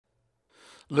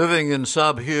Living in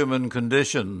subhuman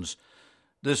conditions.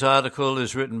 This article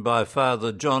is written by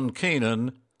Father John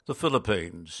Keenan, the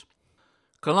Philippines.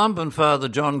 Columban Father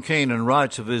John Keenan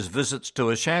writes of his visits to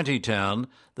a shanty town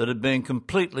that had been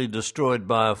completely destroyed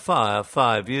by a fire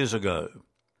 5 years ago.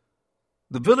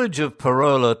 The village of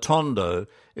Parola Tondo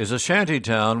is a shanty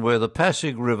town where the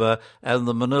Pasig River and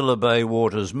the Manila Bay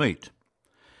waters meet.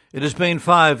 It has been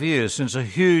 5 years since a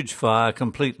huge fire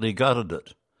completely gutted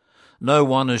it. No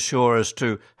one is sure as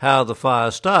to how the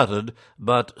fire started,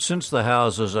 but since the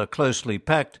houses are closely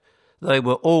packed, they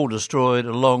were all destroyed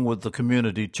along with the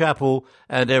community chapel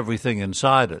and everything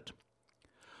inside it.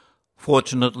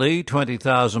 Fortunately,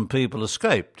 20,000 people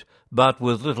escaped, but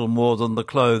with little more than the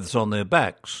clothes on their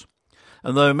backs.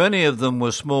 And though many of them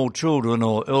were small children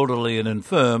or elderly and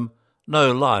infirm,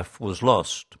 no life was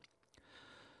lost.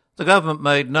 The government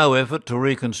made no effort to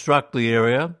reconstruct the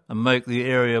area and make the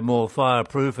area more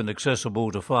fireproof and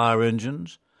accessible to fire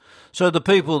engines, so the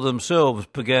people themselves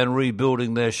began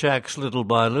rebuilding their shacks little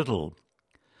by little.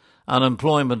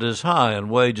 Unemployment is high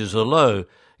and wages are low,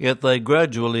 yet they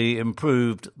gradually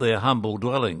improved their humble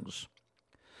dwellings.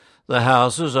 The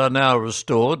houses are now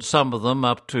restored, some of them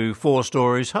up to 4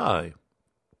 stories high.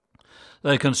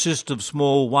 They consist of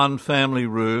small one-family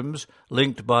rooms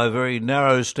linked by very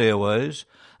narrow stairways,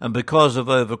 and because of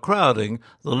overcrowding,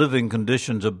 the living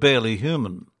conditions are barely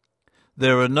human.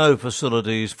 There are no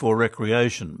facilities for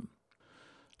recreation.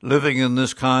 Living in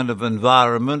this kind of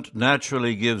environment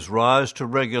naturally gives rise to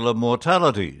regular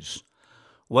mortalities.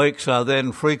 Wakes are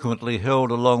then frequently held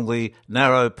along the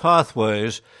narrow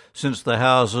pathways since the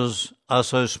houses are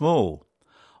so small.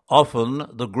 Often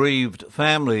the grieved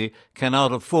family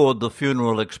cannot afford the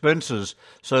funeral expenses,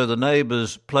 so the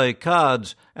neighbours play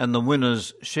cards and the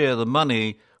winners share the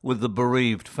money with the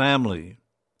bereaved family.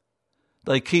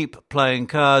 They keep playing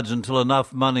cards until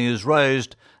enough money is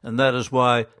raised, and that is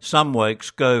why some wakes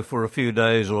go for a few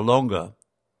days or longer.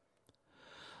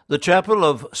 The chapel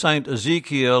of St.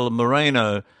 Ezekiel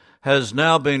Moreno has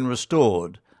now been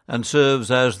restored and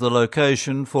serves as the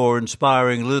location for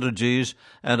inspiring liturgies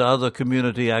and other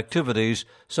community activities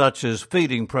such as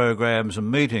feeding programs and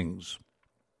meetings.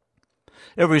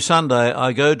 Every Sunday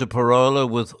I go to Parola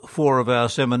with 4 of our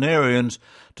seminarians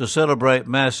to celebrate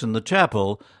Mass in the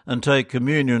chapel and take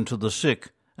communion to the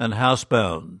sick and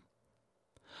housebound.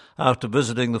 After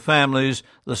visiting the families,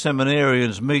 the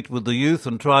seminarians meet with the youth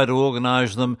and try to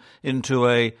organise them into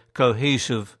a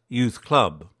cohesive youth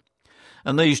club.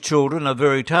 And these children are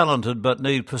very talented but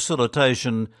need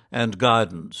facilitation and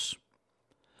guidance.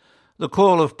 The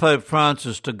call of Pope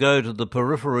Francis to go to the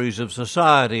peripheries of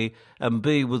society and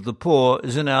be with the poor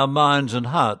is in our minds and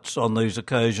hearts on these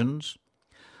occasions.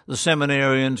 The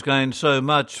seminarians gain so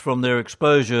much from their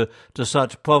exposure to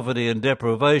such poverty and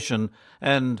deprivation,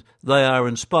 and they are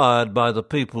inspired by the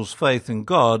people's faith in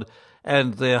God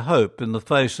and their hope in the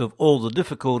face of all the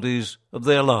difficulties of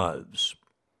their lives.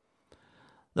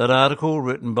 That article,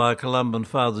 written by Columban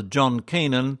Father John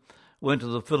Keenan, went to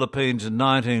the Philippines in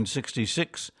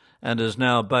 1966 and is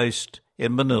now based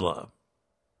in Manila.